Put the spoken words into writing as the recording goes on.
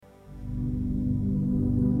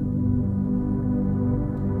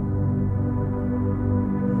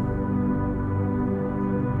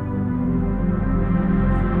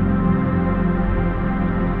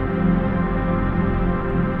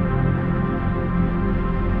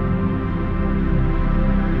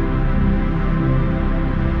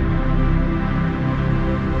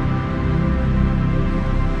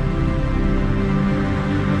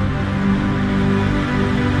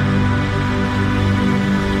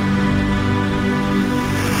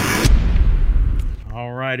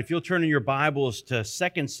right, if you'll turn in your Bibles to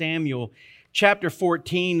 2 Samuel chapter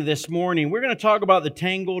 14 this morning, we're going to talk about the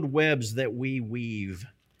tangled webs that we weave.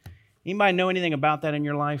 Anybody know anything about that in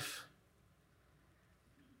your life?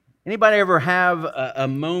 Anybody ever have a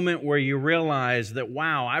moment where you realize that,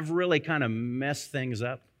 wow, I've really kind of messed things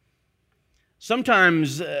up?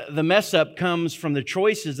 Sometimes the mess up comes from the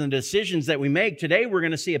choices and decisions that we make. Today we're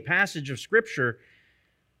going to see a passage of Scripture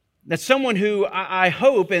that someone who I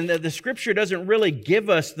hope, and the Scripture doesn't really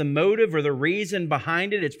give us the motive or the reason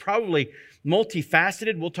behind it. It's probably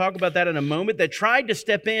multifaceted. We'll talk about that in a moment. That tried to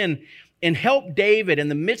step in and help David in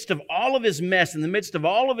the midst of all of his mess, in the midst of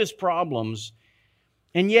all of his problems.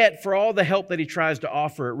 And yet, for all the help that he tries to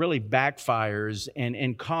offer, it really backfires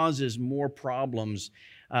and causes more problems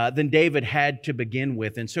than David had to begin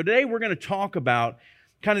with. And so today we're going to talk about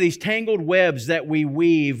kind of these tangled webs that we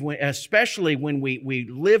weave, especially when we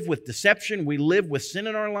live with deception, we live with sin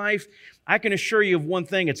in our life. I can assure you of one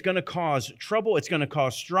thing: it's going to cause trouble, it's going to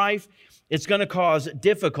cause strife, it's going to cause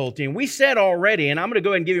difficulty. And we said already, and I'm going to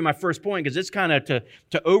go ahead and give you my first point because it's kind of to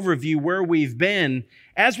overview where we've been.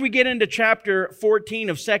 As we get into chapter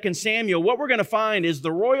 14 of 2 Samuel, what we're going to find is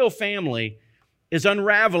the royal family is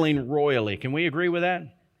unraveling royally. Can we agree with that?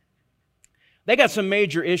 They got some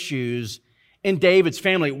major issues in David's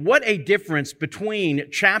family. What a difference between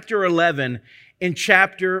chapter 11 and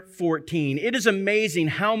chapter 14. It is amazing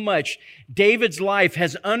how much David's life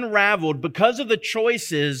has unraveled because of the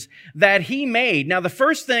choices that he made. Now, the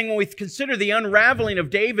first thing when we consider the unraveling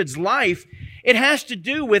of David's life, it has to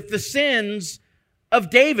do with the sins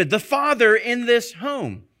of David, the father in this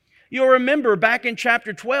home. You'll remember back in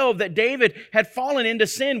chapter 12 that David had fallen into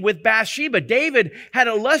sin with Bathsheba. David had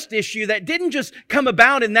a lust issue that didn't just come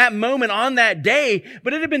about in that moment on that day,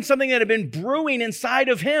 but it had been something that had been brewing inside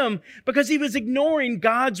of him because he was ignoring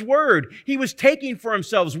God's word. He was taking for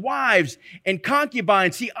himself wives and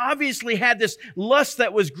concubines. He obviously had this lust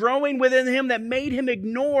that was growing within him that made him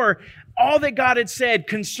ignore all that God had said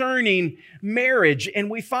concerning marriage. And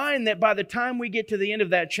we find that by the time we get to the end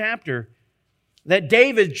of that chapter, that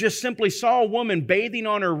David just simply saw a woman bathing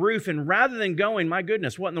on her roof, and rather than going, my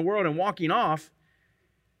goodness, what in the world, and walking off,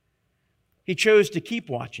 he chose to keep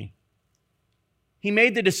watching. He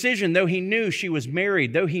made the decision, though he knew she was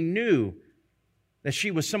married, though he knew that she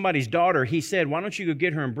was somebody's daughter, he said, why don't you go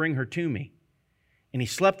get her and bring her to me? And he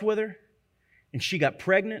slept with her, and she got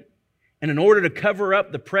pregnant. And in order to cover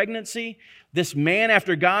up the pregnancy, this man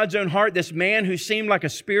after God's own heart, this man who seemed like a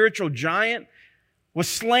spiritual giant, was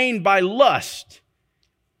slain by lust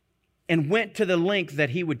and went to the length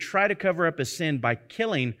that he would try to cover up his sin by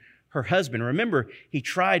killing her husband. Remember, he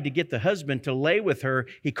tried to get the husband to lay with her.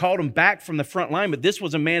 He called him back from the front line, but this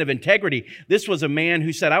was a man of integrity. This was a man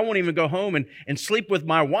who said, I won't even go home and sleep with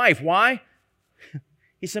my wife. Why?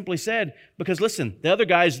 He simply said, because listen, the other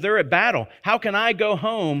guys, they're at battle. How can I go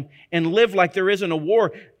home and live like there isn't a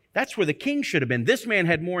war? That's where the king should have been. This man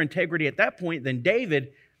had more integrity at that point than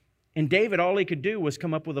David. And David, all he could do was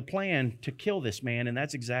come up with a plan to kill this man, and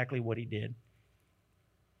that's exactly what he did.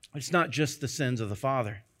 It's not just the sins of the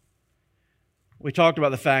father. We talked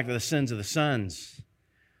about the fact that the sins of the sons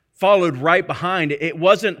followed right behind. It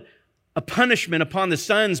wasn't a punishment upon the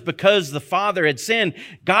sons because the father had sinned.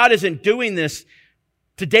 God isn't doing this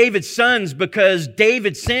to David's sons because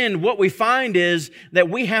David sinned. What we find is that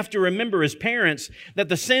we have to remember as parents that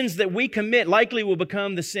the sins that we commit likely will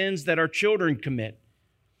become the sins that our children commit.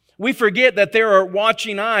 We forget that there are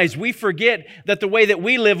watching eyes. We forget that the way that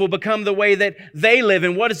we live will become the way that they live.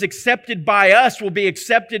 And what is accepted by us will be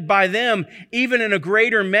accepted by them, even in a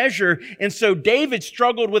greater measure. And so David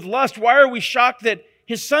struggled with lust. Why are we shocked that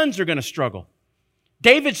his sons are going to struggle?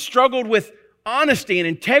 David struggled with honesty and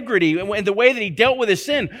integrity and the way that he dealt with his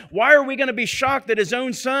sin. Why are we going to be shocked that his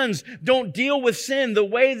own sons don't deal with sin the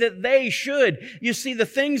way that they should? You see, the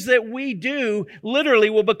things that we do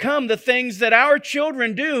literally will become the things that our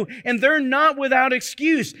children do, and they're not without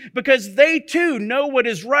excuse because they too know what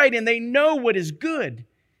is right and they know what is good.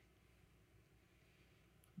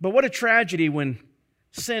 But what a tragedy when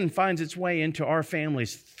sin finds its way into our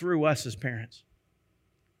families through us as parents.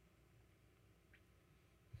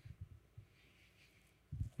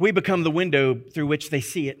 We become the window through which they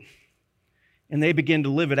see it, and they begin to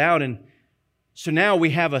live it out. And so now we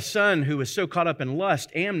have a son who is so caught up in lust,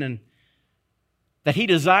 Amnon, that he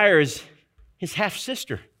desires his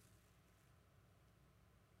half-sister.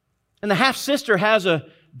 And the half-sister has a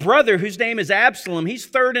brother whose name is Absalom. He's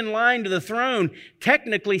third in line to the throne,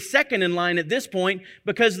 technically second in line at this point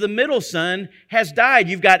because the middle son has died.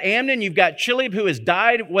 You've got Amnon, you've got Chileab who has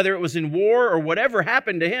died, whether it was in war or whatever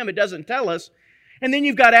happened to him, it doesn't tell us. And then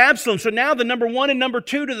you've got Absalom. So now the number 1 and number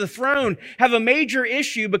 2 to the throne have a major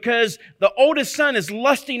issue because the oldest son is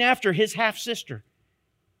lusting after his half-sister.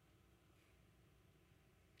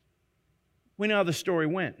 We know how the story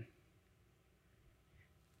went.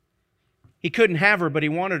 He couldn't have her, but he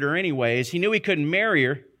wanted her anyways. He knew he couldn't marry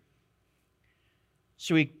her.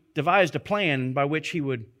 So he devised a plan by which he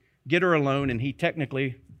would get her alone, and he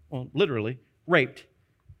technically, well, literally, raped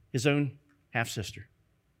his own half-sister.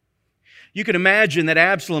 You can imagine that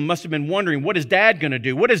Absalom must have been wondering, what is Dad going to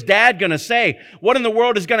do? What is Dad going to say? What in the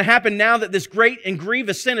world is going to happen now that this great and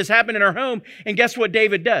grievous sin has happened in our home? And guess what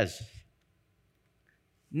David does?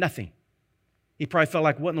 Nothing. He probably felt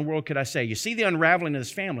like, what in the world could I say? You see the unraveling of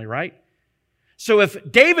this family, right? So if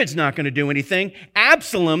David's not going to do anything,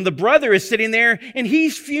 Absalom, the brother, is sitting there and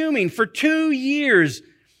he's fuming for 2 years.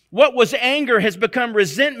 What was anger has become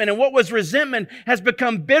resentment, and what was resentment has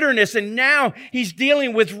become bitterness, and now he's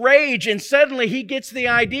dealing with rage, and suddenly he gets the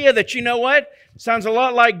idea that, you know what? Sounds a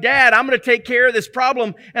lot like Dad. I'm going to take care of this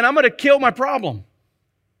problem, and I'm going to kill my problem.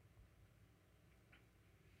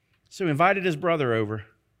 So he invited his brother over,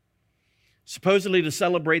 supposedly to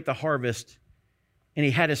celebrate the harvest, and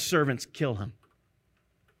he had his servants kill him.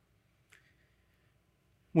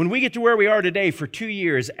 When we get to where we are today, for 2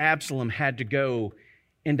 years, Absalom had to go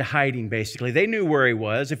into hiding, basically. They knew where he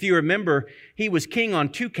was. If you remember, he was king on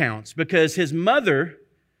 2 counts because his mother,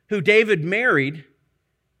 who David married,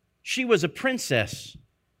 she was a princess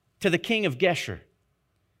to the king of Geshur.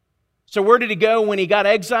 So where did he go when he got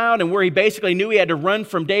exiled and where he basically knew he had to run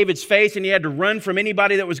from David's face and he had to run from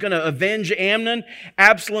anybody that was going to avenge Amnon?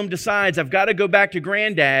 Absalom decides, I've got to go back to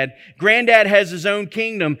Granddad. Granddad has his own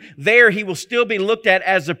kingdom. There he will still be looked at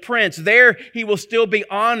as a prince. There he will still be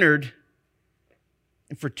honored.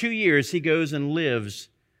 And for 2 years, he goes and lives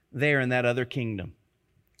there in that other kingdom.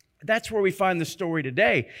 That's where we find the story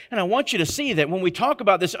today. And I want you to see that when we talk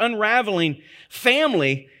about this unraveling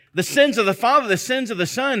family, the sins of the father, the sins of the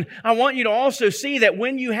son, I want you to also see that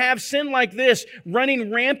when you have sin like this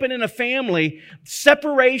running rampant in a family,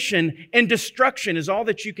 separation and destruction is all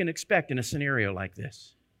that you can expect in a scenario like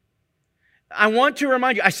this. I want to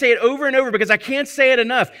remind you, I say it over and over because I can't say it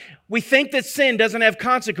enough. We think that sin doesn't have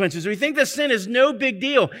consequences. We think that sin is no big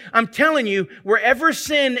deal. I'm telling you, wherever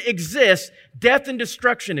sin exists, death and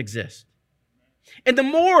destruction exist. And the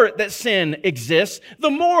more that sin exists,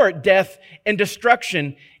 the more death and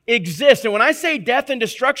destruction exist. And when I say death and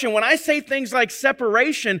destruction, when I say things like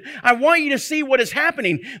separation, I want you to see what is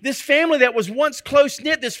happening. This family that was once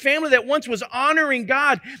close-knit, this family that once was honoring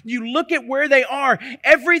God, you look at where they are.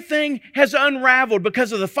 Everything has unraveled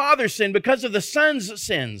because of the father's sin, because of the son's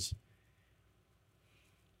sins.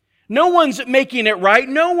 No one's making it right.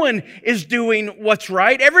 No one is doing what's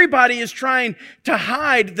right. Everybody is trying to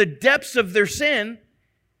hide the depths of their sin.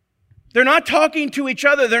 They're not talking to each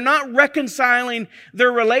other. They're not reconciling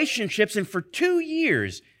their relationships. And for 2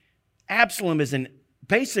 years, Absalom is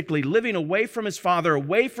basically living away from his father,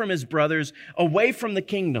 away from his brothers, away from the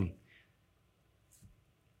kingdom.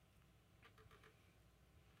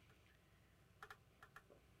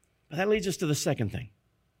 But that leads us to the second thing.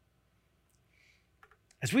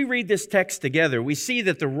 As we read this text together, we see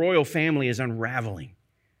that the royal family is unraveling.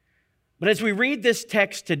 But as we read this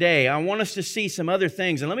text today, I want us to see some other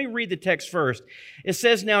things. And let me read the text first. It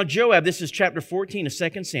says, now Joab, this is chapter 14 of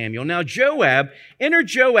 2 Samuel. Now enter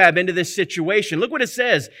Joab into this situation. Look what it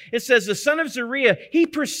says. It says, the son of Zeruiah, he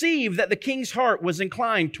perceived that the king's heart was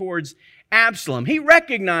inclined towards Absalom. He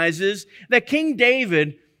recognizes that King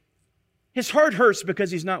David, his heart hurts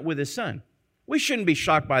because he's not with his son. We shouldn't be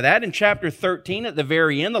shocked by that. In chapter 13, at the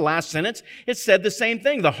very end, the last sentence, it said the same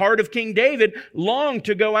thing. The heart of King David longed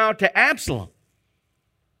to go out to Absalom.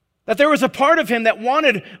 That there was a part of him that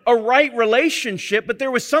wanted a right relationship, but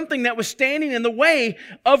there was something that was standing in the way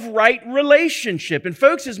of right relationship. And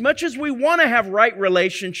folks, as much as we want to have right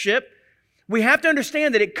relationship, we have to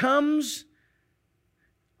understand that it comes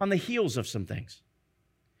on the heels of some things.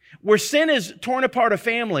 Where sin is torn apart a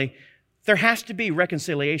family, there has to be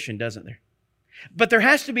reconciliation, doesn't there? But there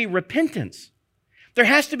has to be repentance. There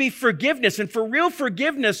has to be forgiveness. And for real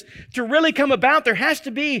forgiveness to really come about, there has to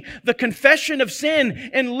be the confession of sin.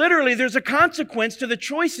 And literally, there's a consequence to the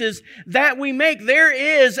choices that we make. There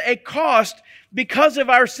is a cost because of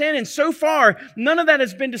our sin. And so far, none of that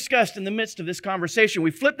has been discussed in the midst of this conversation. We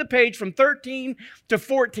flip the page from 13 to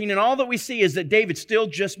 14, and all that we see is that David still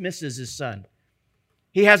just misses his son.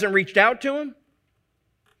 He hasn't reached out to him.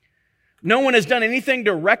 No one has done anything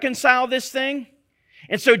to reconcile this thing.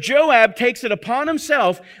 And so Joab takes it upon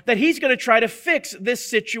himself that he's going to try to fix this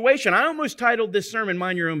situation. I almost titled this sermon,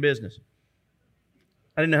 Mind Your Own Business.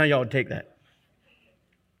 I didn't know how y'all would take that.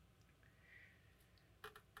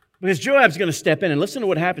 Because Joab's going to step in, and listen to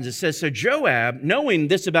what happens. It says, so Joab, knowing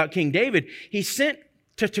this about King David, he sent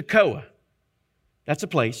to Tekoa, that's a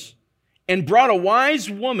place, and brought a wise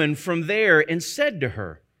woman from there and said to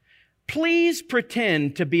her, please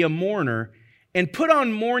pretend to be a mourner and put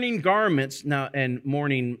on mourning garments. Now, and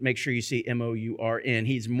mourning, make sure you see M-O-U-R-N.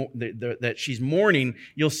 That she's mourning.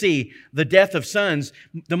 You'll see the death of sons.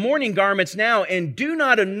 The mourning garments now, and do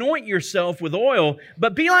not anoint yourself with oil,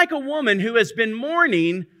 but be like a woman who has been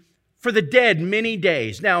mourning for the dead many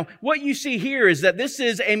days. Now, what you see here is that this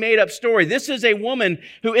is a made-up story. This is a woman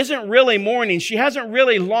who isn't really mourning. She hasn't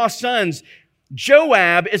really lost sons.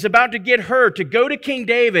 Joab is about to get her to go to King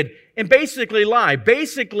David and basically lie,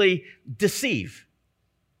 basically deceive.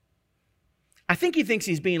 I think he thinks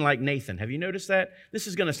he's being like Nathan. Have you noticed that? This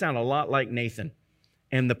is going to sound a lot like Nathan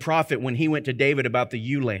and the prophet when he went to David about the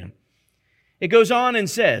ewe lamb. It goes on and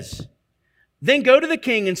says, then go to the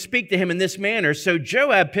king and speak to him in this manner. So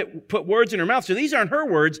Joab put words in her mouth. So these aren't her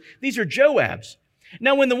words. These are Joab's.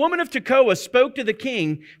 Now, when the woman of Tekoa spoke to the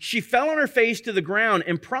king, she fell on her face to the ground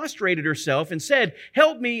and prostrated herself and said,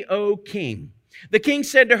 help me, O king. The king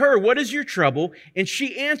said to her, what is your trouble? And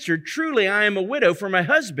she answered, truly, I am a widow, for my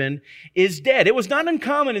husband is dead. It was not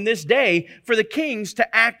uncommon in this day for the kings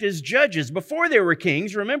to act as judges. Before there were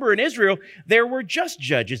kings, remember in Israel, there were just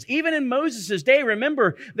judges. Even in Moses' day,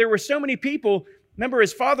 remember, there were so many people. Remember,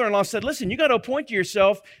 his father-in-law said, listen, you got to appoint to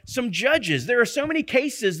yourself some judges. There are so many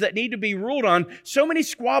cases that need to be ruled on, so many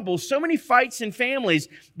squabbles, so many fights in families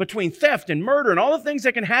between theft and murder and all the things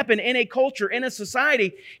that can happen in a culture, in a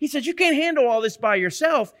society. He said, you can't handle all this by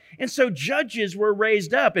yourself. And so judges were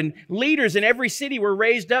raised up and leaders in every city were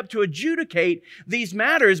raised up to adjudicate these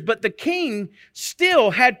matters. But the king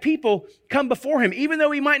still had people come before him, even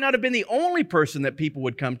though he might not have been the only person that people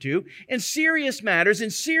would come to in serious matters,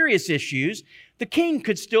 in serious issues. The king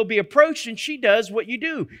could still be approached, and she does what you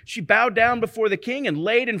do. She bowed down before the king and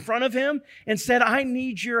laid in front of him and said, I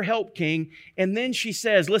need your help, king. And then she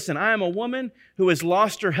says, listen, I am a woman who has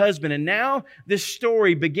lost her husband. And now this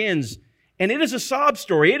story begins. And it is a sob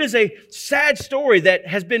story. It is a sad story that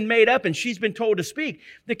has been made up, and she's been told to speak.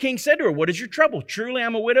 The king said to her, what is your trouble? Truly,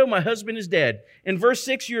 I'm a widow. My husband is dead. In verse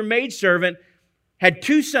 6, your maidservant had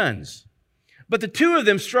 2 sons. But the 2 of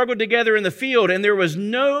them struggled together in the field, and there was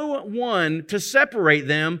no one to separate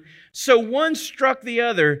them. So one struck the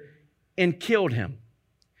other and killed him.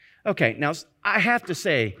 Okay, now I have to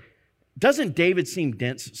say, doesn't David seem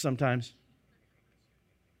dense sometimes?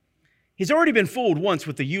 He's already been fooled once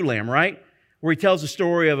with the ewe lamb, right? Where he tells the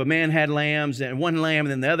story of a man had lambs and 1 lamb,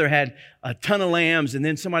 and then the other had a ton of lambs, and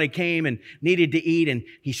then somebody came and needed to eat, and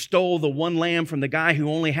he stole the 1 lamb from the guy who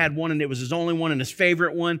only had 1, and it was his only one and his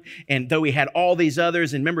favorite one, and though he had all these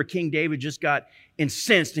others, and remember King David just got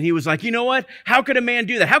incensed, and he was like, you know what? How could a man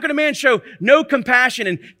do that? How could a man show no compassion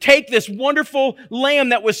and take this wonderful lamb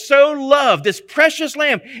that was so loved, this precious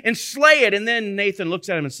lamb, and slay it? And then Nathan looks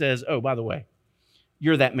at him and says, oh, by the way,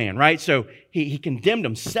 you're that man, right? So he condemned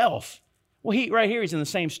himself. Well, right here, he's in the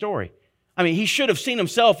same story. I mean, he should have seen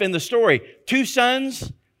himself in the story. 2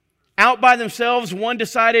 sons out by themselves. One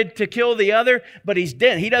decided to kill the other, but he's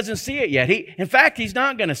dead. He doesn't see it yet. In fact, he's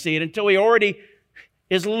not going to see it until he already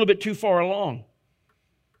is a little bit too far along.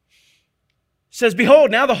 It says, behold,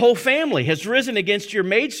 now the whole family has risen against your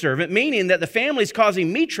maidservant, meaning that the family's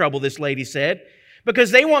causing me trouble, this lady said, because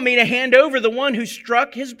they want me to hand over the one who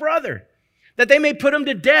struck his brother, that they may put him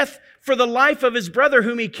to death for the life of his brother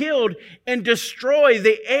whom he killed and destroy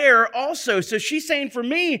the heir also. So she's saying, for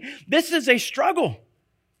me, this is a struggle.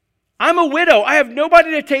 I'm a widow. I have nobody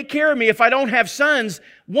to take care of me if I don't have sons.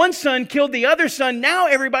 1 son killed the other son. Now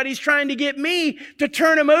everybody's trying to get me to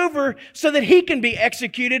turn him over so that he can be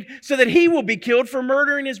executed, so that he will be killed for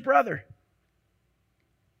murdering his brother.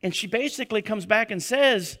 And she basically comes back and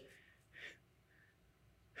says,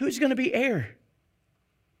 who's going to be heir?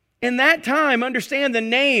 In that time, understand the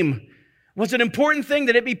name was an important thing,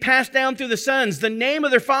 that it be passed down through the sons. The name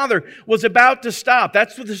of their father was about to stop.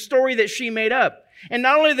 That's the story that she made up. And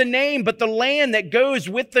not only the name, but the land that goes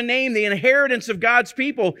with the name, the inheritance of God's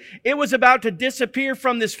people, it was about to disappear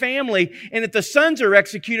from this family. And if the sons are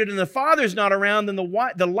executed and the father's not around, then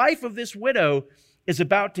the life of this widow is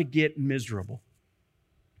about to get miserable.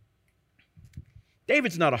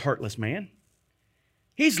 David's not a heartless man.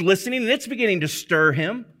 He's listening, and it's beginning to stir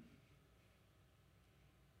him.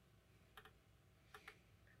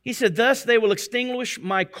 He said, thus they will extinguish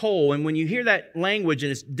my coal. And when you hear that language,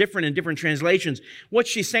 and it's different in different translations, what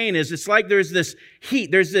she's saying is it's like there's this heat,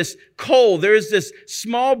 there's this coal, there's this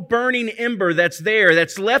small burning ember that's there,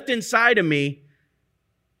 that's left inside of me,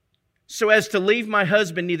 so as to leave my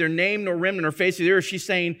husband neither name nor remnant or face of the earth. She's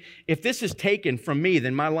saying, if this is taken from me,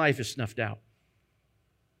 then my life is snuffed out.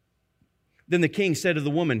 Then the king said to the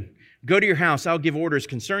woman, go to your house, I'll give orders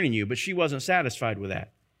concerning you. But she wasn't satisfied with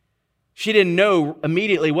that. She didn't know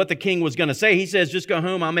immediately what the king was going to say. He says, just go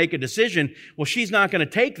home, I'll make a decision. Well, she's not going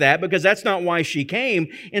to take that because that's not why she came.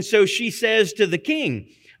 And so she says to the king,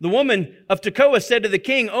 the woman of Tekoa said to the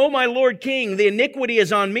king, oh, my lord king, the iniquity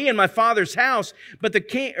is on me and my father's house, but the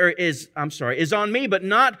king is on me, but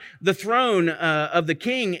not the throne of the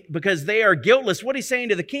king, because they are guiltless. What he's saying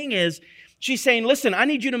to the king is, she's saying, listen, I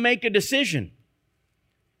need you to make a decision.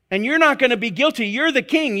 And you're not going to be guilty. You're the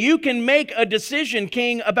king. You can make a decision,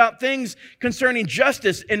 king, about things concerning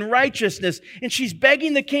justice and righteousness. And she's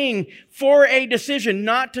begging the king for a decision,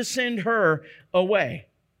 not to send her away.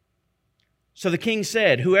 So the king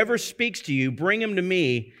said, whoever speaks to you, bring him to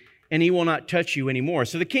me, and he will not touch you anymore.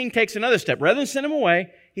 So the king takes another step. Rather than send him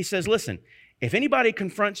away, he says, listen, if anybody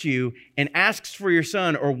confronts you and asks for your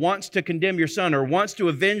son or wants to condemn your son or wants to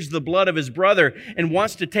avenge the blood of his brother and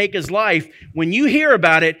wants to take his life, when you hear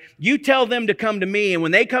about it, you tell them to come to me. And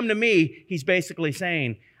when they come to me, he's basically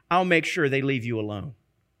saying, I'll make sure they leave you alone.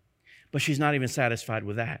 But she's not even satisfied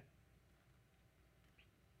with that.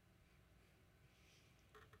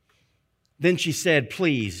 Then she said,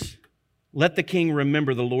 please, let the king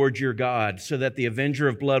remember the Lord your God, so that the avenger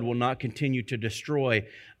of blood will not continue to destroy.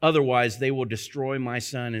 Otherwise, they will destroy my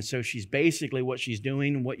son. And so she's basically, what she's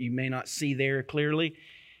doing, what you may not see there clearly,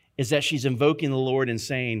 is that she's invoking the Lord and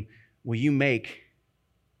saying, will you make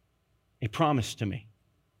a promise to me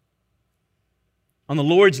on the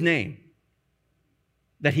Lord's name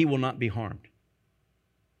that he will not be harmed?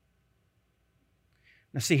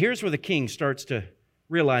 Now see, here's where the king starts to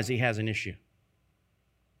realize he has an issue.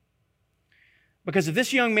 Because if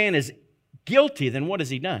this young man is guilty, then what has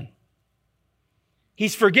he done?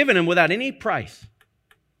 He's forgiven him without any price.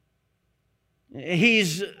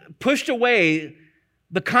 He's pushed away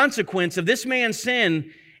the consequence of this man's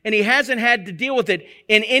sin, and he hasn't had to deal with it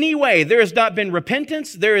in any way. There has not been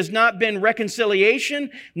repentance. There has not been reconciliation.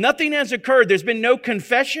 Nothing has occurred. There's been no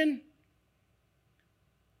confession.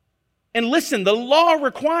 And listen, the law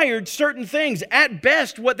required certain things. At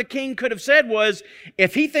best, what the king could have said was,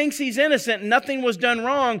 if he thinks he's innocent and nothing was done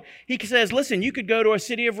wrong, he says, listen, you could go to a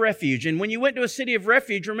city of refuge. And when you went to a city of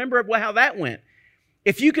refuge, remember how that went.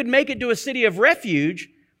 If you could make it to a city of refuge,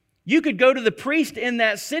 you could go to the priest in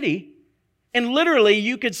that city, and literally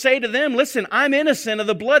you could say to them, listen, I'm innocent of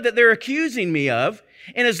the blood that they're accusing me of.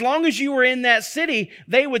 And as long as you were in that city,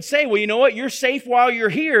 they would say, well, you know what? You're safe while you're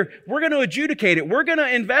here. We're going to adjudicate it. We're going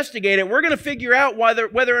to investigate it. We're going to figure out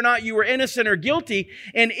whether or not you were innocent or guilty.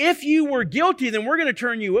 And if you were guilty, then we're going to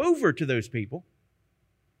turn you over to those people.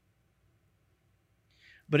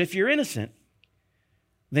 But if you're innocent,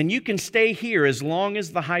 then you can stay here as long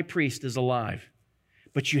as the high priest is alive.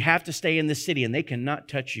 But you have to stay in the city, and they cannot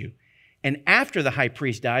touch you. And after the high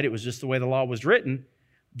priest died, it was just the way the law was written,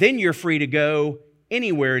 then you're free to go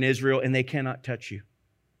anywhere in Israel, and they cannot touch you.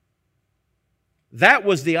 That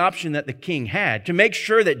was the option that the king had to make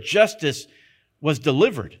sure that justice was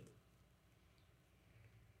delivered.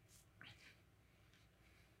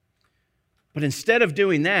 But instead of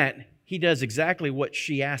doing that, he does exactly what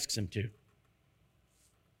she asks him to.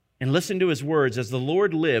 And listen to his words, as the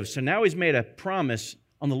Lord lives. So now he's made a promise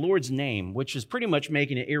on the Lord's name, which is pretty much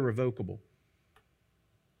making it irrevocable.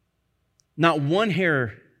 Not one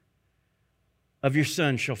hair of your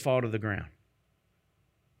son shall fall to the ground.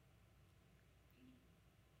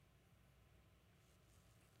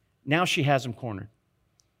 Now she has him cornered.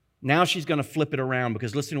 Now she's going to flip it around,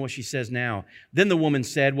 because listen to what she says now. Then the woman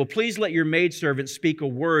said, well, please let your maidservant speak a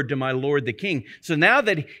word to my lord the king. So now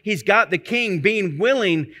that he's got the king being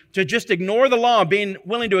willing to just ignore the law, being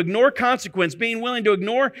willing to ignore consequence, being willing to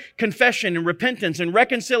ignore confession and repentance and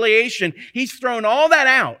reconciliation, he's thrown all that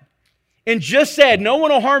out and just said, no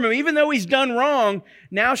one will harm him, even though he's done wrong.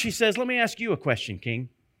 Now she says, let me ask you a question, king.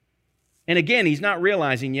 And again, he's not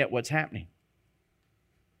realizing yet what's happening.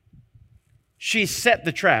 She's set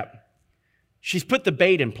the trap. She's put the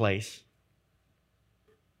bait in place.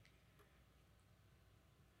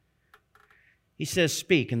 He says,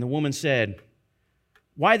 speak. And the woman said,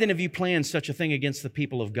 why then have you planned such a thing against the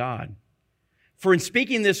people of God? For in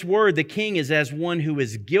speaking this word, the king is as one who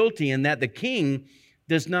is guilty, and that the king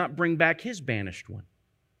does not bring back his banished one.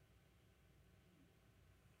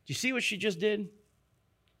 Do you see what she just did?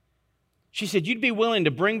 She said, you'd be willing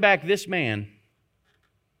to bring back this man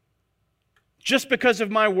just because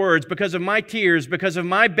of my words, because of my tears, because of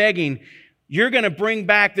my begging. You're going to bring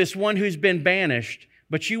back this one who's been banished,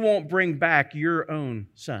 but you won't bring back your own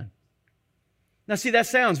son. Now, see, that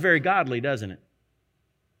sounds very godly, doesn't it?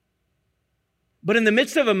 But in the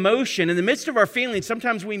midst of emotion, in the midst of our feelings,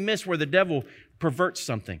 sometimes we miss where the devil perverts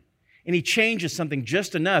something. And he changes something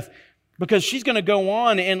just enough, because she's going to go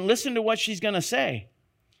on and listen to what she's going to say.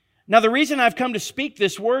 Now, the reason I've come to speak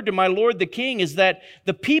this word to my lord the king is that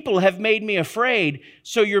the people have made me afraid.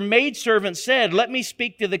 So your maidservant said, let me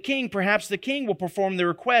speak to the king. Perhaps the king will perform the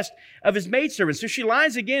request of his maidservant. So she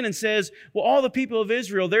lies again and says, well, all the people of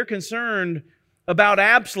Israel, they're concerned about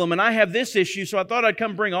Absalom, and I have this issue, so I thought I'd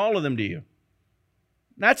come bring all of them to you.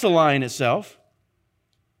 That's a lie in itself.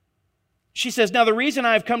 She says, now the reason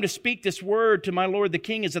I have come to speak this word to my lord the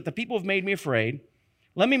king is that the people have made me afraid.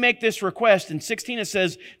 Let me make this request. In 16 it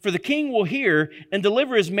says, for the king will hear and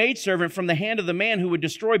deliver his maidservant from the hand of the man who would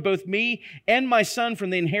destroy both me and my son from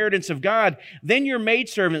the inheritance of God. Then your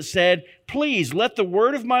maidservant said, please let the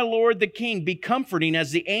word of my lord the king be comforting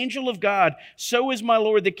as the angel of God. So is my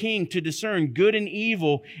lord the king to discern good and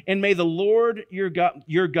evil, and may the Lord your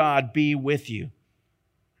God be with you.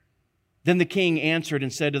 Then the king answered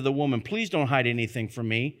and said to the woman, please don't hide anything from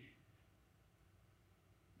me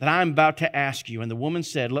that I'm about to ask you. And the woman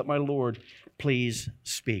said, let my lord please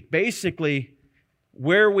speak. Basically,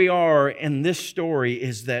 where we are in this story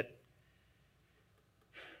is that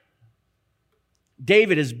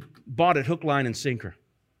David has bought it hook, line, and sinker.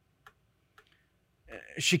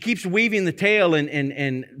 She keeps weaving the tale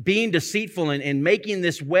and being deceitful and making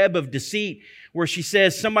this web of deceit where she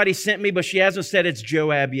says, somebody sent me, but she hasn't said it's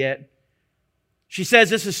Joab yet. She says,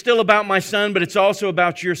 this is still about my son, but it's also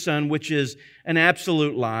about your son, which is an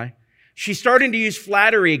absolute lie. She's starting to use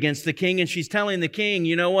flattery against the king, and she's telling the king,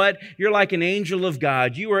 you know what? You're like an angel of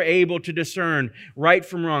God. You are able to discern right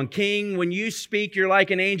from wrong. King, when you speak, you're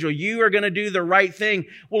like an angel. You are going to do the right thing.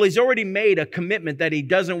 Well, he's already made a commitment that he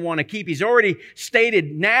doesn't want to keep. He's already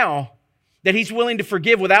stated now that he's willing to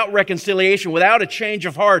forgive without reconciliation, without a change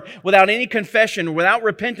of heart, without any confession, without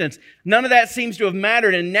repentance. None of that seems to have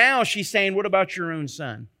mattered. And now she's saying, what about your own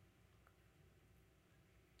son?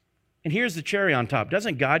 And here's the cherry on top.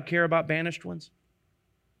 Doesn't God care about banished ones?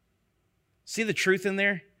 See the truth in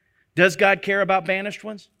there? Does God care about banished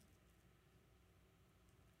ones?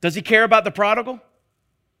 Does he care about the prodigal?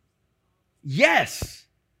 Yes.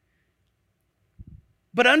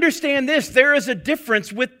 But understand this, there is a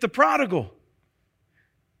difference with the prodigal.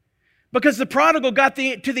 Because the prodigal got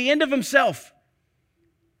to the end of himself.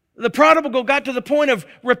 The prodigal got to the point of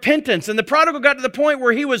repentance, and the prodigal got to the point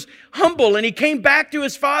where he was humble, and he came back to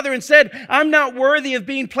his father and said, I'm not worthy of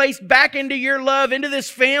being placed back into your love, into this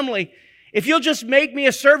family. If you'll just make me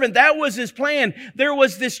a servant. That was his plan. There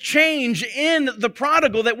was this change in the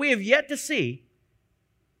prodigal that we have yet to see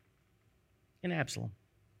in Absalom.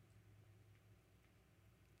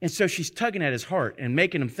 And so she's tugging at his heart and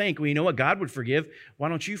making him think, well, you know what? God would forgive. Why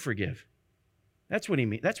don't you forgive? That's what he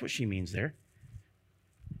means. That's what she means there.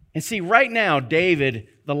 And see, right now, David,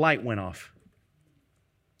 the light went off.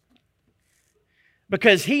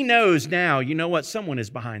 Because he knows now, you know what? Someone is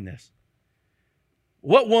behind this.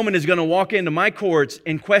 What woman is going to walk into my courts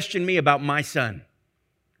and question me about my son?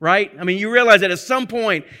 Right? I mean, you realize that at some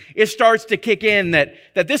point it starts to kick in that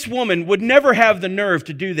this woman would never have the nerve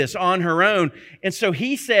to do this on her own. And so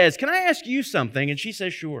he says, can I ask you something? And she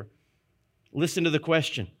says, sure. Listen to the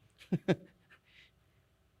question.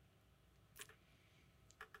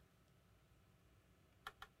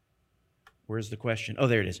 Where's the question? Oh,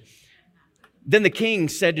 there it is. Then the king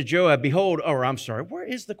said to Joab, behold, where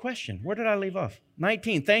is the question? Where did I leave off?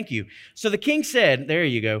 19, thank you. So the king said, there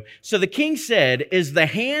you go. So the king said, is the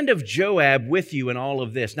hand of Joab with you in all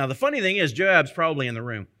of this? Now, the funny thing is, Joab's probably in the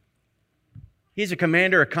room. He's a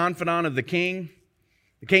commander, a confidant of the king.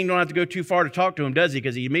 The king don't have to go too far to talk to him, does he?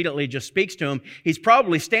 Because he immediately just speaks to him. He's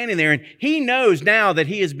probably standing there, and he knows now that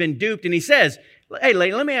he has been duped, and he says, hey,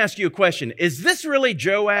 lady, let me ask you a question. Is this really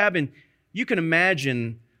Joab? And you can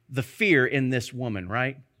imagine the fear in this woman,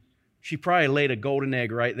 right? She probably laid a golden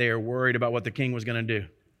egg right there, worried about what the king was going to do.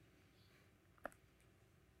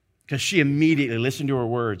 Because she immediately listened to her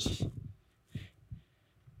words.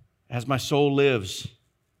 As my soul lives,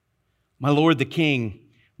 my lord the king,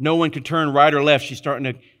 no one can turn right or left. She's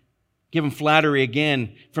starting to give him flattery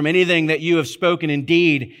again. From anything that you have spoken,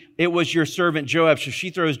 indeed, it was your servant Joab. So she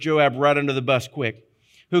throws Joab right under the bus quick.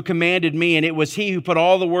 Who commanded me, and it was he who put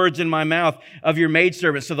all the words in my mouth of your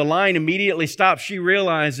maidservant. So the line immediately stops. She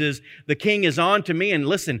realizes the king is on to me. And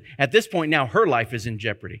listen, at this point now, her life is in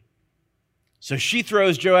jeopardy. So she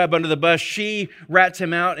throws Joab under the bus. She rats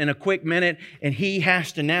him out in a quick minute, and he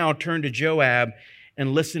has to now turn to Joab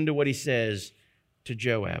and listen to what he says to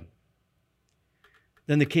Joab.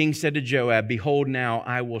 Then the king said to Joab, behold, now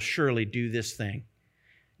I will surely do this thing.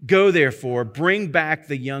 Go therefore, bring back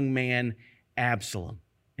the young man Absalom.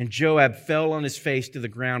 And Joab fell on his face to the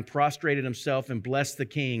ground, prostrated himself, and blessed the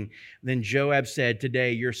king. Then Joab said,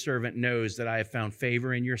 today your servant knows that I have found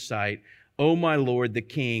favor in your sight, O my lord the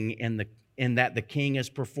king, and that the king has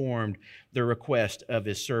performed the request of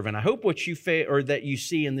his servant. I hope what that you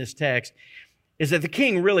see in this text is that the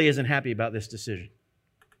king really isn't happy about this decision.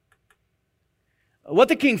 What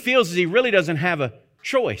the king feels is he really doesn't have a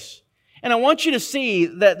choice. And I want you to see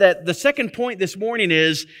that the second point this morning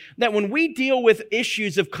is that when we deal with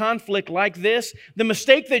issues of conflict like this, the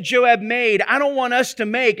mistake that Joab made, I don't want us to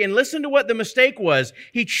make. And listen to what the mistake was.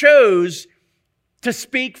 He chose to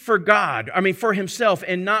speak for himself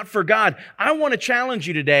and not for God. I want to challenge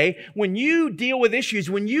you today. When you deal with issues,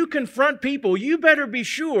 when you confront people, you better be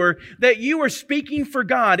sure that you are speaking for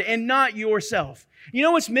God and not yourself. You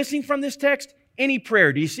know what's missing from this text? Any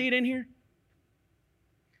prayer. Do you see it in here?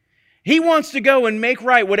 He wants to go and make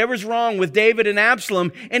right whatever's wrong with David and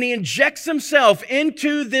Absalom, and he injects himself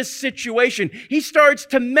into this situation. He starts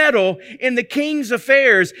to meddle in the king's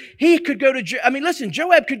affairs. He could go to,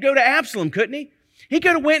 Joab could go to Absalom, couldn't he? He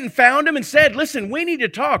could have went and found him and said, listen, we need to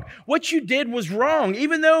talk. What you did was wrong.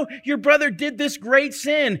 Even though your brother did this great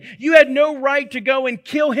sin, you had no right to go and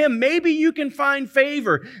kill him. Maybe you can find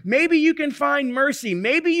favor. Maybe you can find mercy.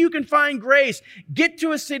 Maybe you can find grace. Get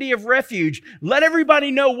to a city of refuge. Let everybody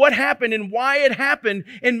know what happened and why it happened,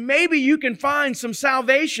 and maybe you can find some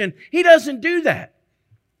salvation. He doesn't do that.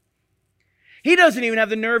 He doesn't even have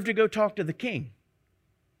the nerve to go talk to the king.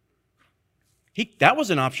 That was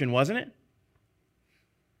an option, wasn't it?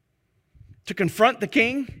 To confront the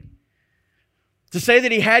king, to say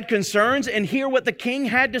that he had concerns and hear what the king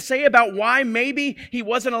had to say about why maybe he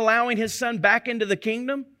wasn't allowing his son back into the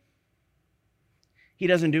kingdom. He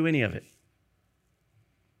doesn't do any of it.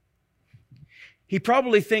 He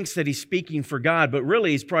probably thinks that he's speaking for God, but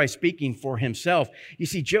really he's probably speaking for himself. You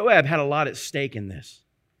see, Joab had a lot at stake in this.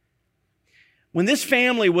 When this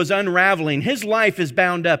family was unraveling, his life is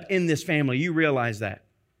bound up in this family. You realize that.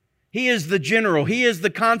 He is the general. He is the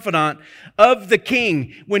confidant of the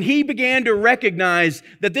king. When he began to recognize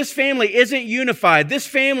that this family isn't unified, this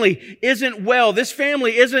family isn't well, this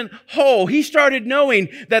family isn't whole, he started knowing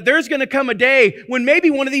that there's going to come a day when maybe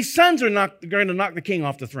one of these sons are going to knock the king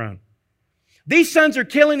off the throne. These sons are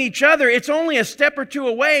killing each other. It's only a step or two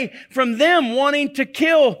away from them wanting to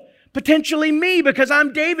kill potentially me because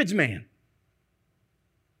I'm David's man.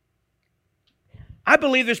 I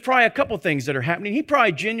believe there's probably a couple things that are happening. He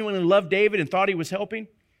probably genuinely loved David and thought he was helping.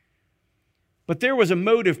 But there was a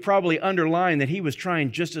motive probably underlying that he was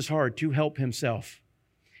trying just as hard to help himself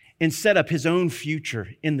and set up his own future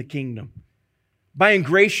in the kingdom by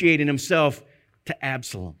ingratiating himself to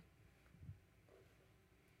Absalom.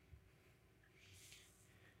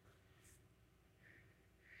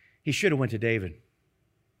 He should have went to David.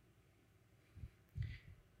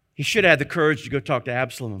 He should have had the courage to go talk to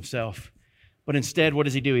Absalom himself. But instead, what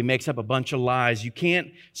does he do? He makes up a bunch of lies. You can't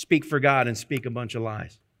speak for God and speak a bunch of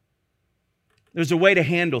lies. There's a way to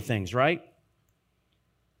handle things, right?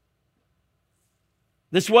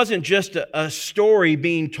 This wasn't just a story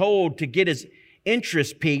being told to get his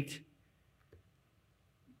interest piqued.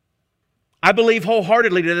 I believe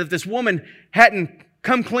wholeheartedly that if this woman hadn't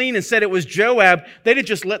come clean and said it was Joab, they'd have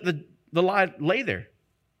just let the lie lay there.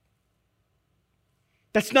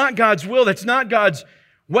 That's not God's will. That's not God's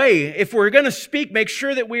way. If we're going to speak, make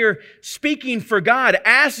sure that we are speaking for God.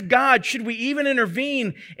 Ask God, should we even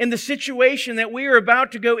intervene in the situation that we are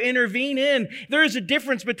about to go intervene in? There is a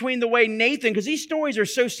difference between the way Nathan, because these stories are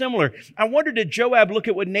so similar. I wonder, did Joab look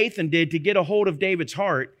at what Nathan did to get a hold of David's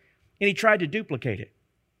heart, and he tried to duplicate it?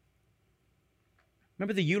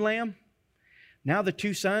 Remember the ewe lamb? Now the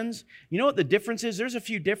two sons? You know what the difference is? There's a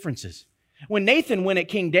few differences. When Nathan went at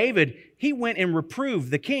King David, he went and reproved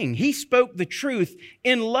the king. He spoke the truth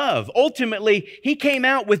in love. Ultimately, he came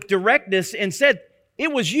out with directness and said,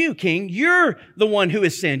 it was you, king. You're the one who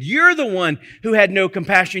has sinned. You're the one who had no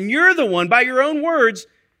compassion. You're the one, by your own words,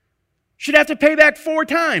 should have to pay back 4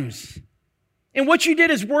 times. And what you did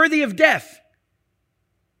is worthy of death.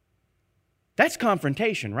 That's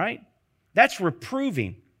confrontation, right? That's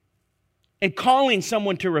reproving and calling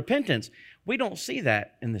someone to repentance. We don't see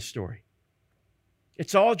that in this story.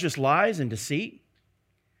 It's all just lies and deceit,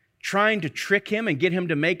 trying to trick him and get him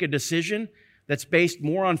to make a decision that's based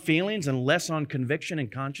more on feelings and less on conviction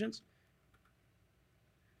and conscience.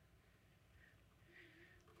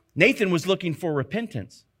 Nathan was looking for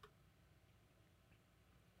repentance.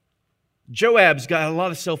 Joab's got a lot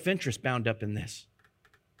of self-interest bound up in this.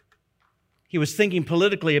 He was thinking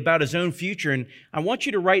politically about his own future. And I want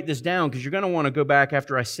you to write this down because you're going to want to go back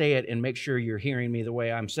after I say it and make sure you're hearing me the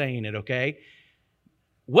way I'm saying it, okay?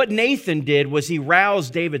 What Nathan did was he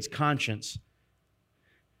roused David's conscience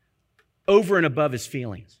over and above his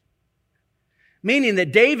feelings. Meaning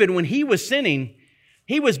that David, when he was sinning,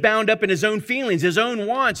 he was bound up in his own feelings, his own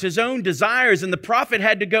wants, his own desires, and the prophet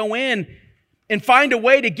had to go in and find a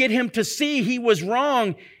way to get him to see he was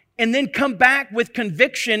wrong and then come back with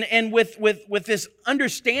conviction and with this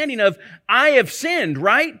understanding of, I have sinned,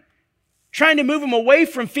 right? Trying to move him away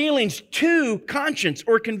from feelings to conscience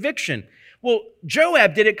or conviction. Well,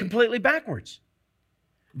 Joab did it completely backwards.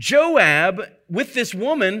 Joab, with this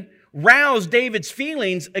woman, roused David's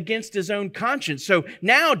feelings against his own conscience. So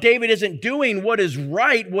now David isn't doing what is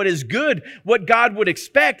right, what is good, what God would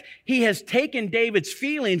expect. He has taken David's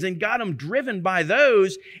feelings and got him driven by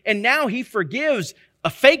those, and now he forgives a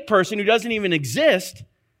fake person who doesn't even exist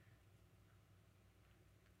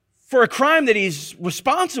for a crime that he's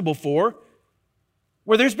responsible for,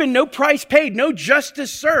 where there's been no price paid, no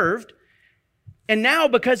justice served. And now,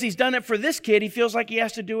 because he's done it for this kid, he feels like he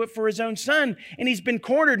has to do it for his own son. And he's been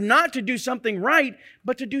cornered not to do something right,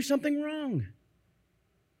 but to do something wrong.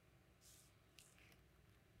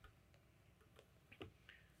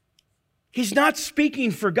 He's not speaking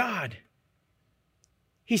for God.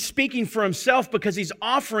 He's speaking for himself because he's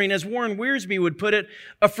offering, as Warren Wiersbe would put it,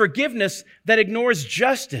 a forgiveness that ignores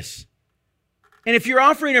justice. And if you're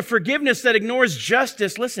offering a forgiveness that ignores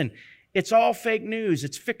justice, listen, it's all fake news.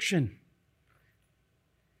 It's fiction.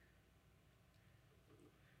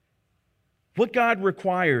 What God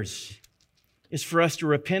requires is for us to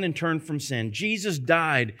repent and turn from sin. Jesus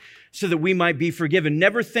died so that we might be forgiven.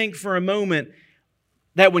 Never think for a moment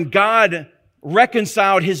that when God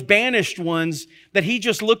reconciled his banished ones, that he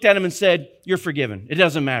just looked at them and said, you're forgiven. It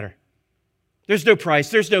doesn't matter. There's no price.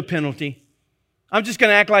 There's no penalty. I'm just going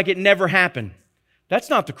to act like it never happened. That's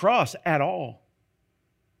not the cross at all.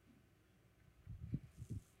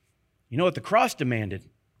 You know what the cross demanded?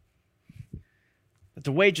 That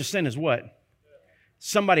the wage of sin is what?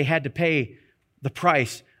 Somebody had to pay the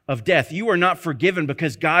price of death. You are not forgiven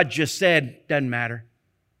because God just said, doesn't matter.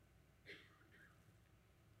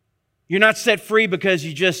 You're not set free because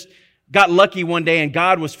you just got lucky one day and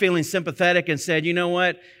God was feeling sympathetic and said, you know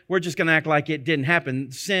what? We're just going to act like it didn't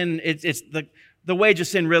happen. Sin, it's the wage of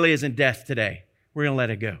sin really isn't death today. We're going to let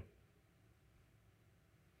it go.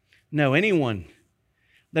 No, anyone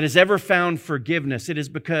that has ever found forgiveness, it is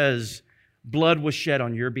because blood was shed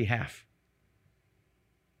on your behalf.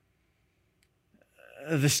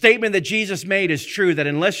 The statement that Jesus made is true, that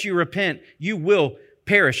unless you repent, you will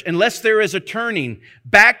perish. Unless there is a turning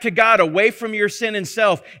back to God, away from your sin and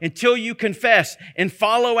self, until you confess and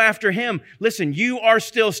follow after Him, listen, you are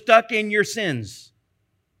still stuck in your sins.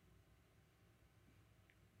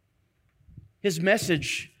 His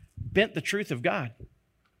message bent the truth of God.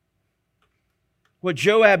 What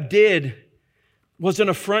Joab did was an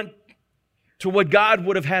affront to what God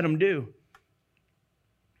would have had him do.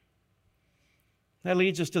 That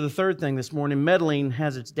leads us to the third thing this morning. Meddling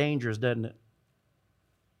has its dangers, doesn't it?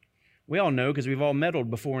 We all know because we've all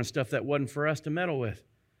meddled before in stuff that wasn't for us to meddle with.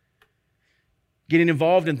 Getting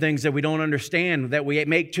involved in things that we don't understand, that we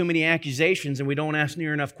make too many accusations and we don't ask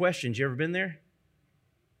near enough questions. You ever been there?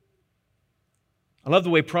 I love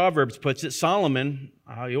the way Proverbs puts it. Solomon,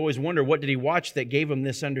 you always wonder, what did he watch that gave him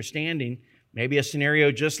this understanding? Maybe a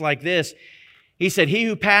scenario just like this. He said, he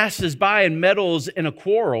who passes by and meddles in a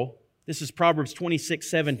quarrel, this is Proverbs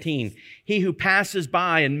 26:17. He who passes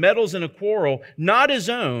by and meddles in a quarrel, not his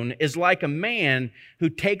own, is like a man who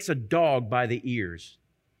takes a dog by the ears.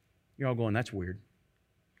 You're all going, that's weird.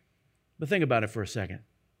 But think about it for a second.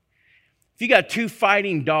 If you got two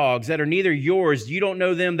fighting dogs that are neither yours, you don't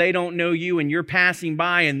know them, they don't know you, and you're passing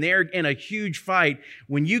by and they're in a huge fight,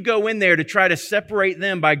 when you go in there to try to separate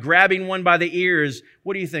them by grabbing one by the ears,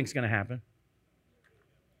 what do you think is going to happen?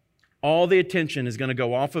 All the attention is going to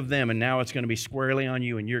go off of them, and now it's going to be squarely on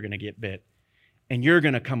you, and you're going to get bit. And you're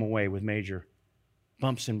going to come away with major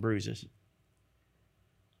bumps and bruises.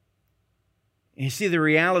 And you see, the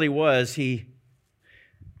reality was he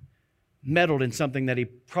meddled in something that he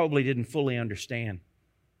probably didn't fully understand.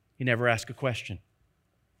 He never asked a question.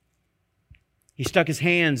 He stuck his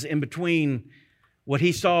hands in between what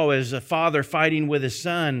he saw as a father fighting with his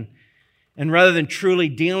son, and rather than truly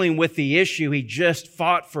dealing with the issue, he just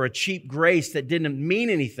fought for a cheap grace that didn't mean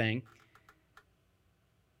anything.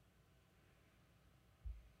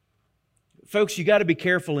 Folks, you got to be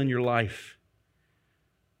careful in your life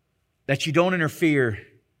that you don't interfere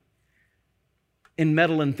and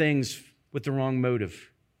meddle in things with the wrong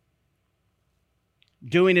motive.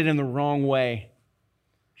 doing it in the wrong way,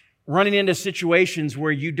 running into situations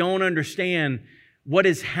where you don't understand what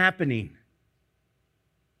is happening.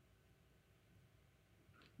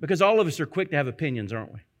 Because all of us are quick to have opinions,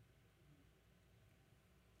 aren't we?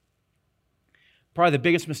 Probably the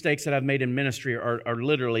biggest mistakes that I've made in ministry are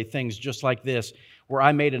literally things just like this, where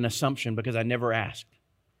I made an assumption because I never asked,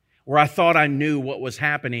 where I thought I knew what was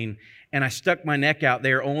happening, and I stuck my neck out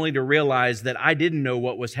there only to realize that I didn't know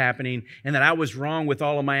what was happening and that I was wrong with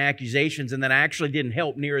all of my accusations and that I actually didn't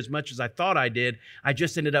help near as much as I thought I did. I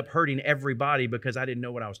just ended up hurting everybody because I didn't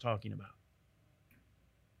know what I was talking about.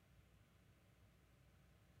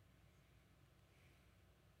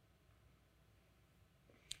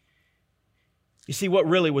 You see, what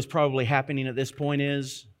really was probably happening at this point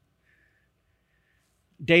is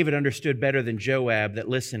David understood better than Joab that,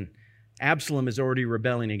 listen, Absalom is already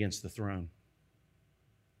rebelling against the throne.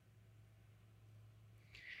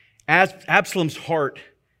 Absalom's heart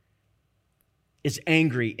is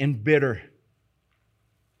angry and bitter.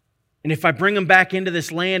 And if I bring him back into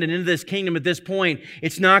this land and into this kingdom at this point,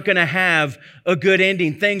 it's not going to have a good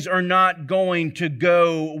ending. Things are not going to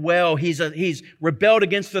go well. He's rebelled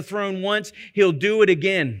against the throne once. He'll do it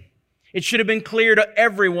again. It should have been clear to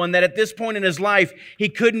everyone that at this point in his life, he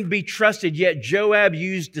couldn't be trusted. Yet Joab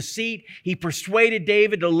used deceit. He persuaded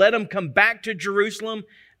David to let him come back to Jerusalem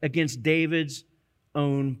against David's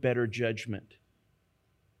own better judgment.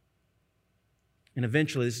 And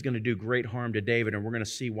eventually this is going to do great harm to David, and we're going to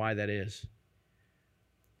see why that is.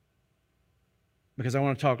 Because I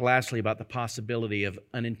want to talk lastly about the possibility of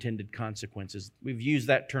unintended consequences. We've used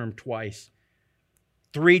that term twice.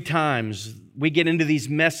 3 times we get into these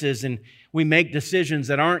messes and we make decisions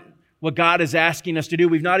that aren't what God is asking us to do.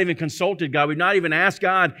 We've not even consulted God. We've not even asked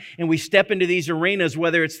God. And we step into these arenas,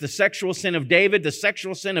 whether it's the sexual sin of David, the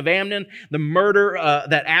sexual sin of Amnon, the murder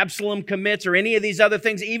that Absalom commits, or any of these other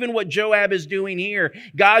things, even what Joab is doing here.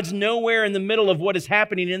 God's nowhere in the middle of what is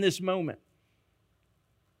happening in this moment.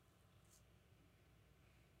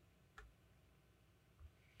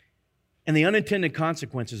 And the unintended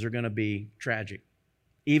consequences are going to be tragic,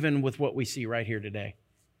 even with what we see right here today.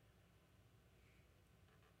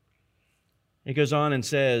 It goes on and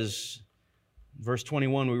says, verse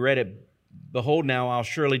 21, we read it, "Behold now, I'll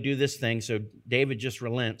surely do this thing." So David just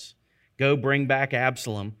relents. "Go bring back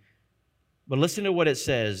Absalom." But listen to what it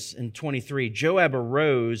says in 23. "Joab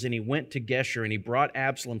arose and he went to Geshur and he brought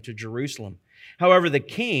Absalom to Jerusalem. However, the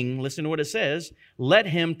king," listen to what it says, "let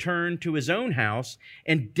him turn to his own house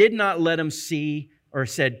and did not let him see," or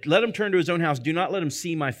said, "Let him turn to his own house. Do not let him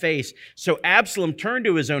see my face." So Absalom turned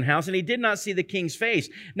to his own house, and he did not see the king's face.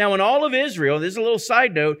 Now in all of Israel, this is a little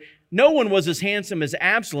side note, no one was as handsome as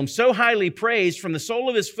Absalom, so highly praised from the sole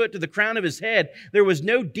of his foot to the crown of his head. There was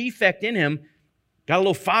no defect in him. Got a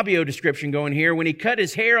little Fabio description going here. When he cut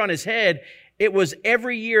his hair on his head, it was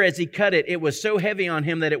every year as he cut it, it was so heavy on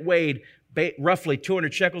him that it weighed roughly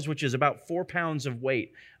 200 shekels, which is about 4 pounds of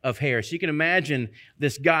weight of hair. So you can imagine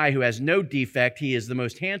this guy who has no defect. He is the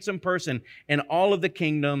most handsome person in all of the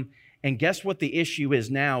kingdom. And guess what the issue is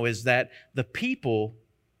now is that the people,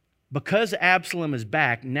 because Absalom is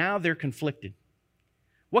back, now they're conflicted.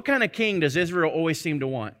 What kind of king does Israel always seem to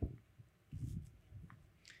want?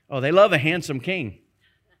 Oh, they love a handsome king.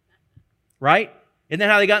 Right? Isn't that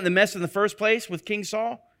how they got in the mess in the first place with King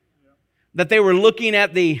Saul? That they were looking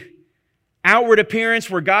at the outward appearance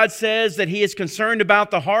where God says that He is concerned about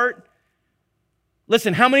the heart.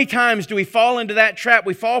 Listen, how many times do we fall into that trap?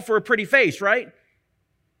 We fall for a pretty face, right?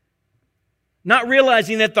 Not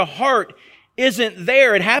realizing that the heart isn't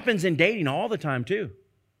there. It happens in dating all the time too.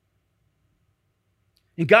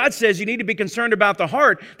 And God says you need to be concerned about the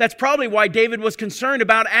heart. That's probably why David was concerned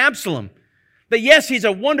about Absalom. But yes, he's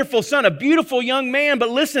a wonderful son, a beautiful young man. But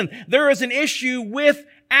listen, there is an issue with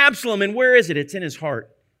Absalom. And where is it? It's in his heart.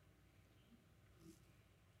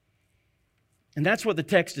 And that's what the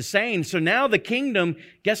text is saying. So now the kingdom,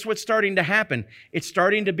 guess what's starting to happen? It's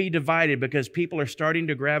starting to be divided because people are starting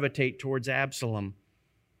to gravitate towards Absalom.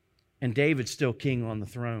 And David's still king on the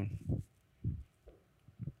throne.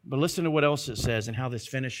 But listen to what else it says and how this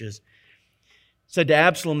finishes. It said, to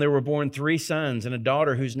Absalom there were born 3 sons and a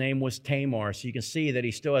daughter whose name was Tamar. So you can see that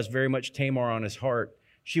he still has very much Tamar on his heart.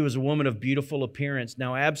 She was a woman of beautiful appearance.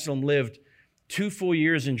 Now Absalom lived 2 full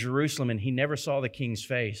years in Jerusalem and he never saw the king's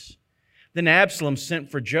face. Then Absalom sent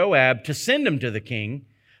for Joab to send him to the king,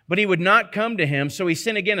 but he would not come to him. So he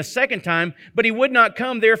sent again a second time, but he would not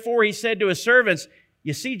come. Therefore he said to his servants,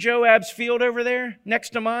 "You see Joab's field over there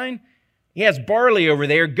next to mine? He has barley over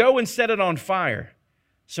there. Go and set it on fire."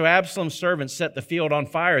 So Absalom's servants set the field on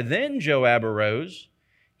fire. Then Joab arose,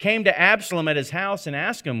 came to Absalom at his house and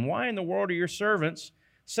asked him, "Why in the world are your servants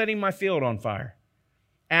setting my field on fire?"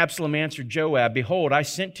 Absalom answered Joab, "Behold, I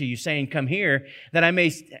sent to you, saying, 'Come here, that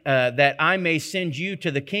I may send you to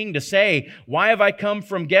the king to say, Why have I come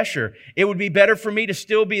from Geshur? It would be better for me to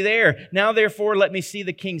still be there. Now, therefore, let me see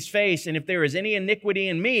the king's face, and if there is any iniquity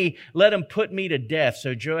in me, let him put me to death.'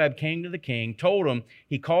 So Joab came to the king, told him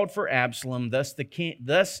he called for Absalom. Thus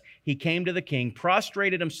he came to the king,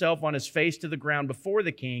 prostrated himself on his face to the ground before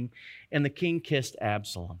the king, and the king kissed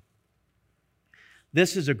Absalom."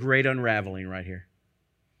 This is a great unraveling right here.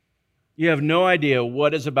 You have no idea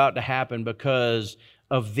what is about to happen because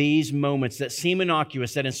of these moments that seem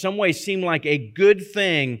innocuous, that in some ways seem like a good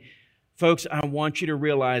thing. Folks, I want you to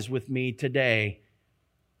realize with me today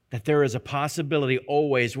that there is a possibility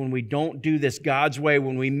always when we don't do this God's way,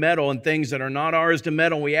 when we meddle in things that are not ours to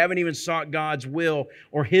meddle, we haven't even sought God's will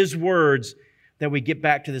or His words, that we get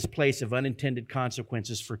back to this place of unintended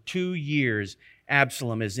consequences. For 2 years,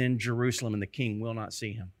 Absalom is in Jerusalem and the king will not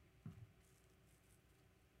see him.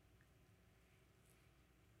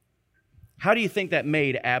 How do you think that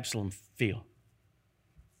made Absalom feel?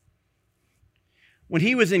 When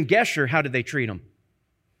he was in Geshur, how did they treat him?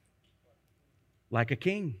 Like a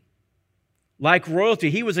king. Like royalty.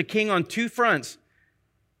 He was a king on 2 fronts.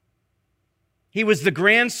 He was the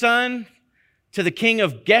grandson to the king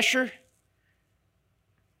of Geshur.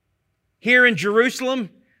 Here in Jerusalem,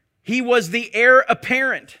 he was the heir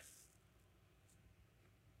apparent.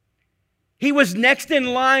 He was next in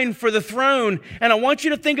line for the throne. And I want you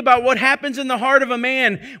to think about what happens in the heart of a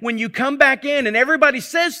man when you come back in and everybody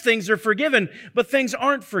says things are forgiven, but things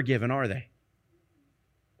aren't forgiven, are they?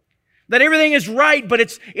 That everything is right, but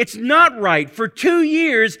it's not right. For 2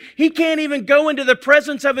 years, he can't even go into the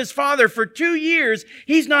presence of his father. For 2 years,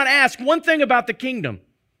 he's not asked one thing about the kingdom.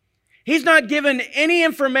 He's not given any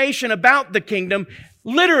information about the kingdom.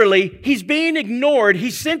 Literally, he's being ignored.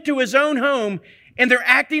 He's sent to his own home. And they're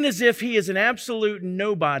acting as if he is an absolute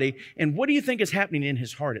nobody. And what do you think is happening in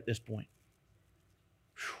his heart at this point?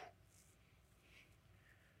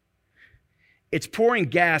 It's pouring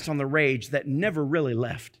gas on the rage that never really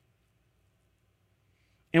left.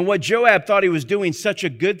 And what Joab thought he was doing such a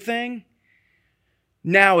good thing,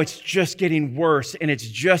 now it's just getting worse, and it's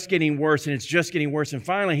just getting worse, and it's just getting worse. And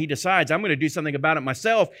finally, he decides, I'm going to do something about it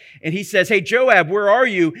myself. And he says, "Hey, Joab, where are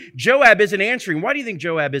you?" Joab isn't answering. Why do you think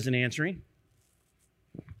Joab isn't answering?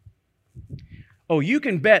 Oh, you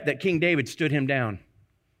can bet that King David stood him down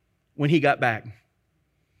when he got back.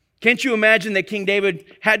 Can't you imagine that King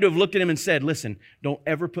David had to have looked at him and said, "Listen, don't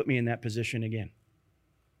ever put me in that position again."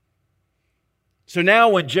 So now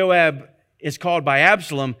when Joab is called by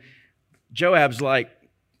Absalom, Joab's like,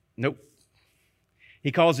 "Nope."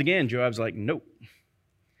 He calls again. Joab's like, "Nope."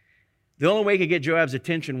 The only way he could get Joab's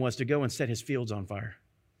attention was to go and set his fields on fire,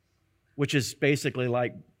 which is basically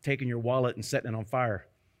like taking your wallet and setting it on fire.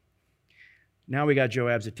 Now we got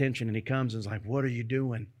Joab's attention, and he comes and is like, "What are you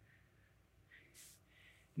doing?"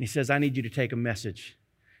 And he says, "I need you to take a message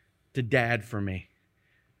to Dad for me."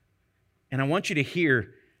 And I want you to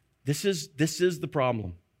hear, this is the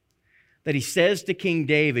problem. That he says to King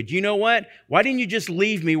David, "You know what? Why didn't you just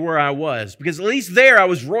leave me where I was? Because at least there I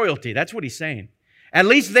was royalty." That's what he's saying. At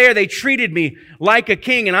least there they treated me like a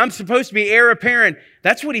king, and I'm supposed to be heir apparent.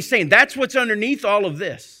 That's what he's saying. That's what's underneath all of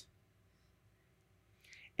this.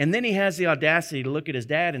 And then he has the audacity to look at his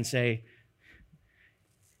dad and say,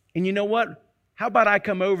 "And you know what? How about I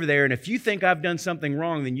come over there, and if you think I've done something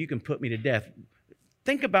wrong, then you can put me to death."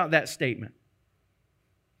 Think about that statement.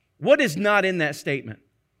 What is not in that statement?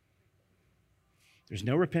 There's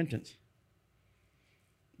no repentance.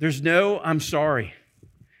 There's no, "I'm sorry."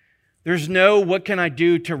 There's no, "What can I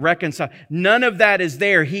do to reconcile?" None of that is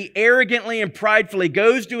there. He arrogantly and pridefully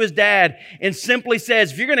goes to his dad and simply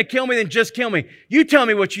says, "If you're going to kill me, then just kill me. You tell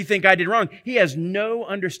me what you think I did wrong." He has no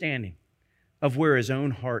understanding of where his own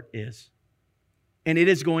heart is. And it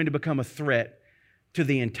is going to become a threat to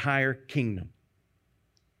the entire kingdom.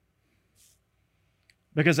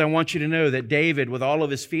 Because I want you to know that David, with all of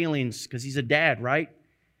his feelings, because he's a dad, right?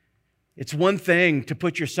 It's one thing to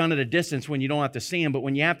put your son at a distance when you don't have to see him, but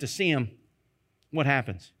when you have to see him, what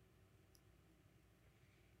happens?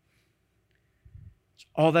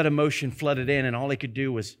 All that emotion flooded in, and all he could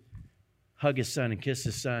do was hug his son and kiss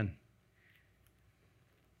his son.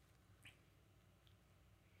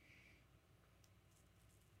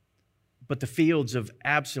 But the fields of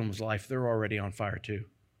Absalom's life, they're already on fire too.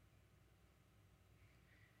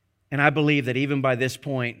 And I believe that even by this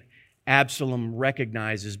point, Absalom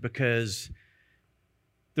recognizes, because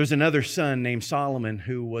there's another son named Solomon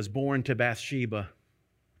who was born to Bathsheba.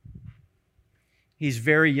 He's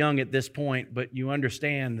very young at this point, but you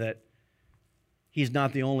understand that he's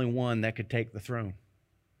not the only one that could take the throne.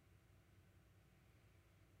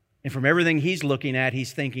 And from everything he's looking at,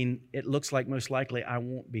 he's thinking, it looks like most likely I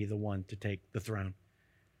won't be the one to take the throne.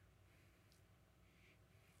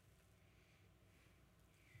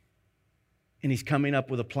 And he's coming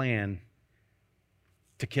up with a plan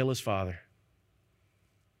to kill his father,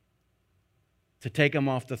 to take him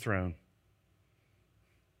off the throne.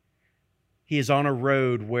 He is on a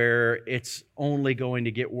road where it's only going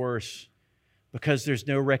to get worse because there's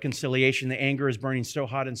no reconciliation. The anger is burning so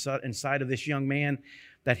hot inside of this young man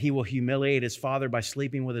that he will humiliate his father by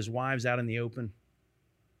sleeping with his wives out in the open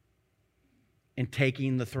and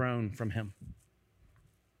taking the throne from him.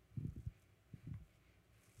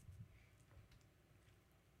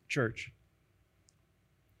 Church,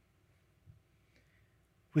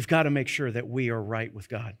 we've got to make sure that we are right with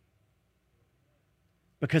God,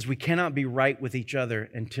 because we cannot be right with each other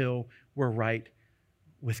until we're right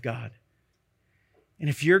with God.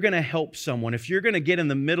 And if you're going to help someone, if you're going to get in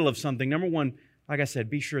the middle of something, number one, like I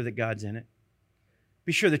said, be sure that God's in it.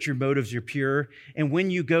 Be sure that your motives are pure. And when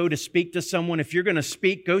you go to speak to someone, if you're going to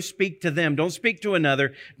speak, go speak to them. Don't speak to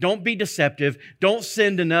another. Don't be deceptive. Don't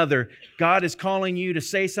send another. God is calling you to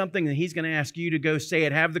say something, and He's going to ask you to go say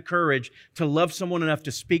it. Have the courage to love someone enough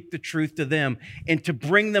to speak the truth to them and to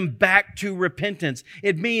bring them back to repentance.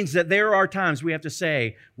 It means that there are times we have to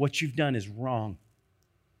say, what you've done is wrong.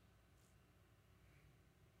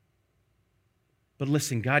 But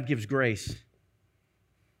listen, God gives grace.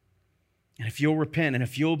 And if you'll repent, and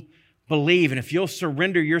if you'll believe, and if you'll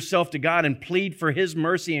surrender yourself to God and plead for His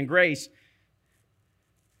mercy and grace,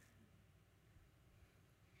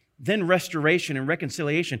 then restoration and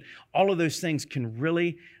reconciliation, all of those things can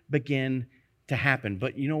really begin to happen.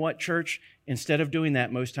 But you know what, church? Instead of doing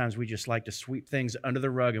that, most times we just like to sweep things under the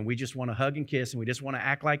rug, and we just want to hug and kiss, and we just want to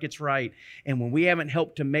act like it's right. And when we haven't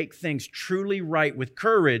helped to make things truly right with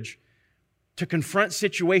courage, to confront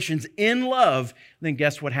situations in love, then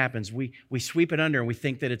guess what happens? We sweep it under and we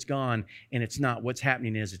think that it's gone, and it's not. What's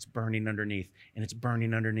happening is it's burning underneath, and it's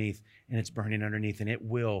burning underneath, and it's burning underneath, and it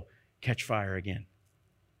will catch fire again.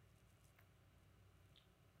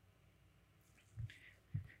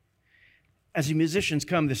 As the musicians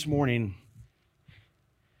come this morning,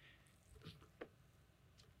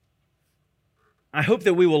 I hope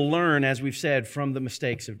that we will learn, as we've said, from the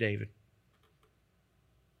mistakes of David.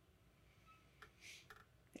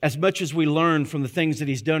 As much as we learn from the things that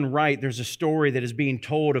he's done right, there's a story that is being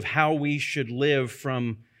told of how we should live,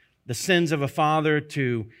 from the sins of a father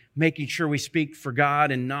to making sure we speak for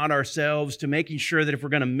God and not ourselves, to making sure that if we're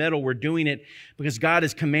going to meddle, we're doing it because God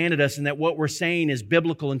has commanded us and that what we're saying is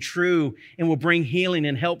biblical and true and will bring healing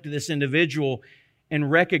and help to this individual, and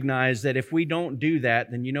recognize that if we don't do that,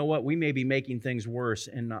 then you know what? We may be making things worse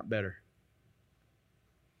and not better.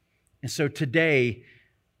 And so today,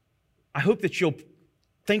 I hope that you'll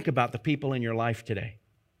think about the people in your life today.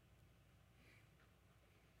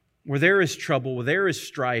 Where there is trouble, where there is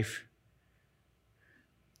strife,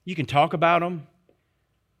 you can talk about them.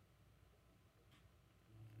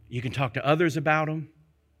 You can talk to others about them.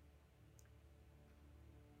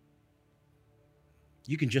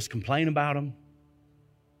 You can just complain about them.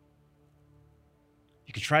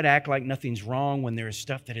 You can try to act like nothing's wrong when there is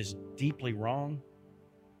stuff that is deeply wrong.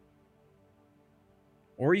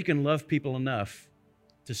 Or you can love people enough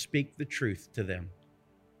to speak the truth to them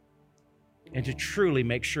and to truly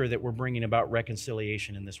make sure that we're bringing about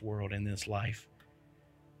reconciliation in this world, in this life.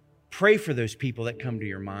 Pray for those people that come to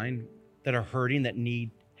your mind, that are hurting, that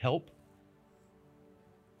need help.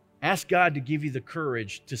 Ask God to give you the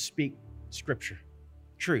courage to speak Scripture,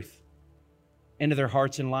 truth, into their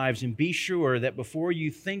hearts and lives, and be sure that before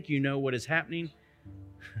you think you know what is happening,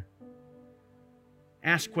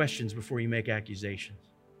 ask questions before you make accusations,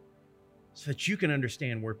 so that you can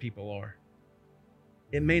understand where people are.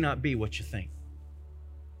 It may not be what you think.